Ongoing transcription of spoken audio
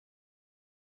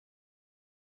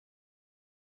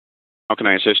How can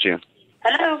I assist you?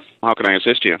 Hello? How can I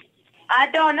assist you?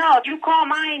 I don't know. You call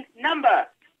my number.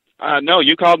 No,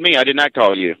 you called me. I did not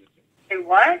call you. Say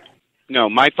what? No,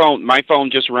 my phone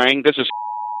just rang. This is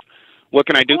what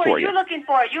can I do for Who are you looking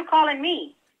for? You calling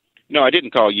me? No, I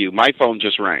didn't call you. My phone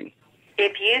just rang.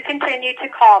 If you continue to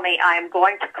call me, I am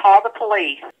going to call the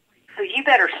police. So you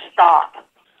better stop.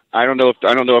 I don't know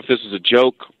if this is a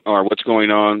joke or what's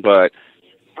going on, but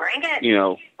Bring it. you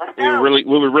know, Let's we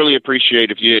go. would really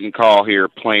appreciate if you didn't call here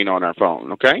playing on our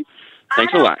phone, okay?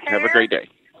 Thanks a lot. Care. Have a great day.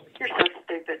 You're so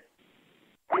stupid.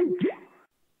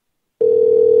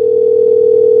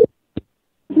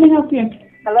 Can I help you?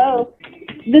 Hello?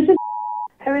 This is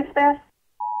Who is this?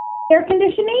 air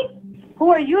conditioning?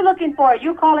 Who are you looking for?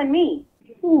 You calling me?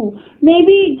 Ooh,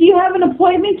 maybe, do you have an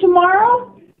appointment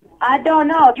tomorrow? I don't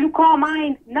know. You call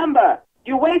my number.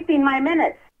 You're wasting my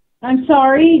minutes. I'm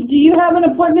sorry. Do you have an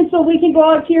appointment so we can go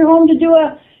out to your home to do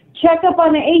a checkup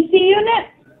on the AC unit?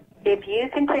 If you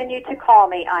continue to call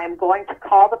me, I am going to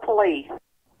call the police.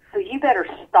 So you better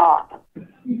stop.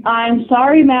 I'm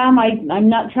sorry, ma'am. I'm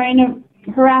not trying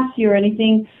to harass you or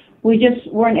anything.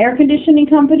 We're an air conditioning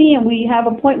company and we have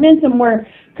appointments and we're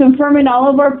confirming all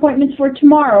of our appointments for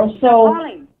tomorrow. So Stop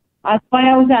calling. that's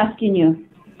why I was asking you.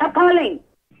 Stop calling.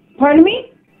 Pardon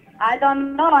me? I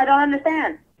don't know. I don't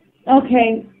understand.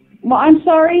 Okay. Well, I'm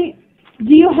sorry.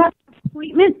 Do you have an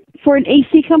appointment for an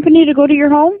AC company to go to your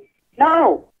home?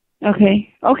 No.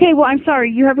 Okay. Okay, well, I'm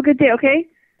sorry. You have a good day, okay?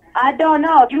 I don't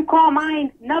know. You call my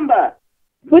number.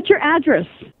 What's your address?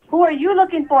 Who are you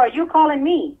looking for? You calling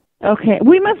me? Okay.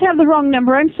 We must have the wrong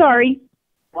number. I'm sorry.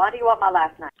 Why do you want my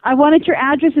last name? I wanted your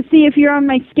address to see if you're on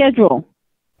my schedule.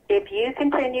 If you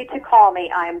continue to call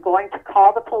me, I am going to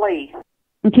call the police.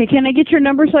 Okay, can I get your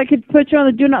number so I could put you on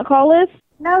the do not call list?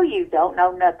 No, you don't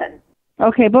know nothing.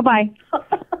 Okay, bye-bye.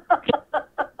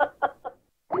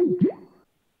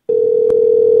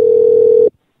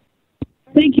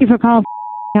 Thank you for calling.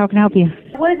 How can I help you?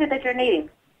 What is it that you're needing?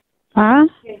 Huh?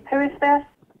 Who is this?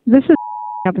 This is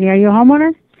company. Are you a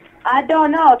homeowner? I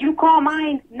don't know. You call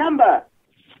my number.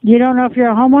 You don't know if you're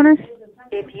a homeowner?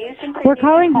 If you continue We're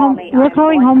calling to call me, We're I'm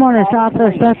calling going to homeowners to call the offer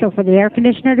a police. special for the air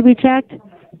conditioner to be checked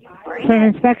Bring for an it.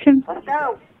 inspection. Let's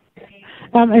go.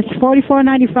 It's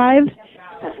 $44.95.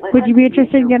 Would you be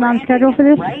interested in getting on schedule for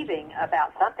this? Raving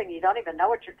about something you don't even know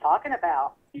what you're talking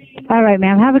about. All right,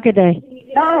 ma'am. Have a good day.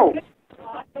 No.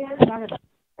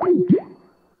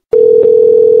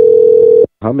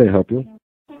 How may I help you?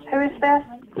 Who is this?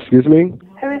 Excuse me?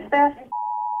 Who is this?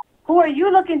 Who are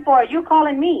you looking for? You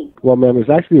calling me? Well, ma'am, it's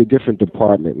actually a different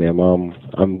department, ma'am.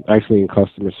 I'm actually in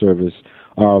customer service.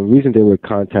 Reason they were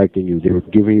contacting you, they were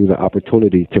giving you the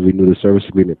opportunity to renew the service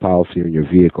agreement policy on your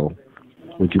vehicle.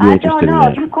 Would you be interested in that? I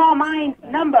don't know. You call my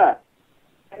number.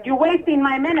 You're wasting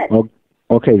my minutes. Oh,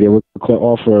 okay, they would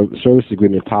offer a service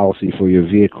agreement policy for your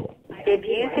vehicle. If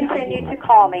you continue to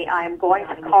call me, I am going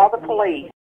to call the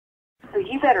police. So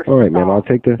you better All right, stop.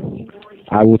 ma'am.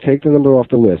 I will take the number off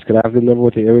the list. Could I have the number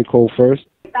with the area code first?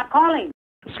 Stop calling.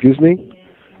 Excuse me?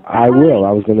 I will.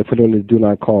 I was going to put it on the do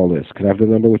not call list. Could I have the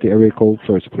number with the area code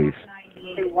first, please?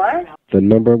 Say what? The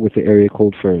number with the area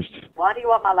code first. Why do you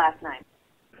want my last name?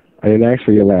 I didn't ask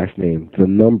for your last name. The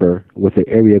number with the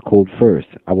area code first.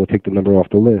 I will take the number off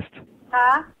the list.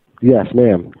 Huh? Yes,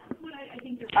 ma'am.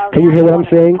 Oh, Can you now hear what I'm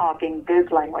saying? Talking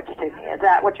Goog language to me. Is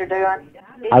that what you're doing?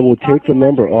 I will take the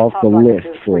number off the list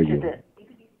for you.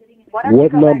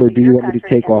 What number do you want me to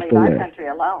take off the list?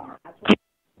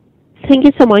 Thank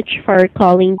you so much for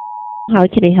calling. How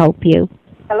can I help you?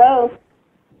 Hello?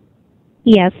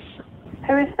 Yes.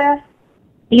 Who is this?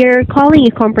 You're calling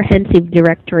a comprehensive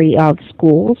directory of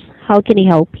schools. How can I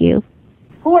help you?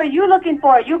 Who are you looking for?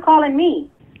 Are you calling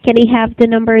me? Can I have the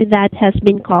number that has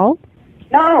been called?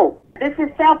 No. This is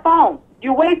cell phone.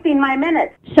 You're wasting my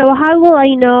minutes. So how will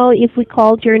I know if we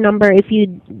called your number if you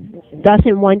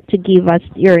doesn't want to give us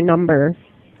your number?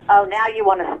 Oh, now you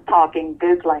want to talk in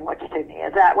Goog language to me.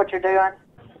 Is that what you're doing?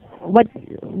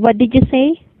 What did you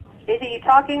say? Either you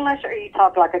talk English or you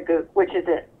talk like a Goog. Which is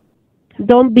it?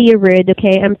 Don't be rude,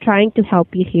 okay? I'm trying to help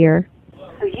you here.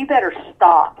 So you better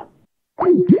stop.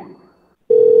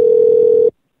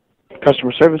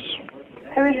 Customer service.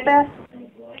 Who is this?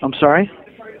 I'm sorry?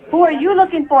 Who are you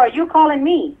looking for? Are you calling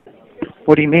me?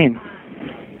 What do you mean?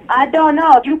 I don't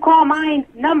know. You call my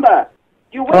number.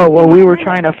 Oh, well, we were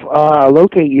trying to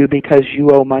locate you because you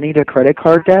owe money to credit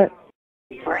card debt.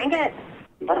 Bring it.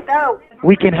 Let's go.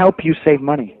 We can help you save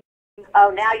money.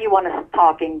 Oh, now you want to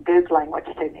talk in Goog language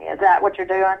to me. Is that what you're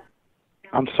doing?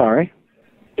 I'm sorry?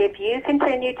 If you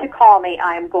continue to call me,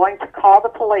 I am going to call the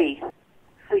police.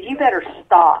 So you better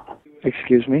stop.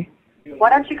 Excuse me? Why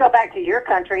don't you go back to your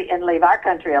country and leave our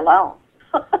country alone?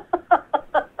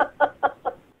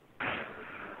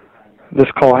 This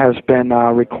call has been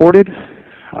recorded.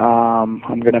 I'm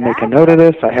going to make a note of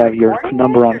this. I have your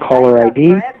number on caller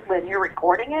ID. When you're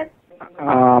recording it?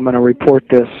 I'm going to report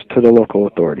this to the local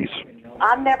authorities.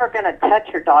 I'm never going to touch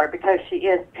your daughter because she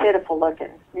is pitiful looking.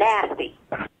 Nasty.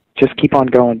 Just keep on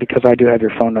going because I do have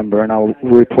your phone number, and I'll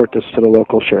report this to the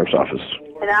local sheriff's office.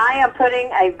 And I am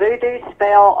putting a voodoo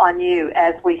spell on you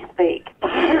as we speak.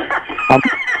 I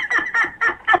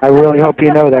really hope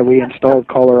you know that we installed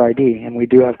caller ID, and we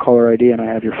do have caller ID, and I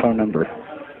have your phone number.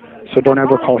 So don't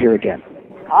ever call here again.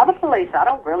 Call the police. I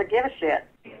don't really give a shit.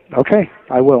 Okay,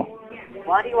 I will.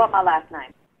 Why do you want my last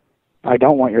name? I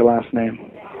don't want your last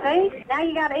name. See? Now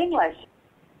you got English.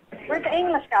 Where'd the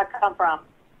English guy come from?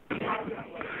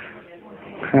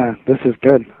 This is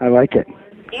good. I like it.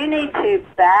 You need to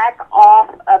back off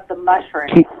of the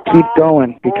mushrooms. Keep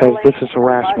going because this is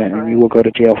harassment, and you will go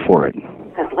to jail for it.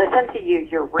 Because listen to you.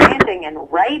 You're ranting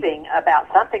and raving about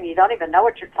something you don't even know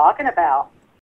what you're talking about.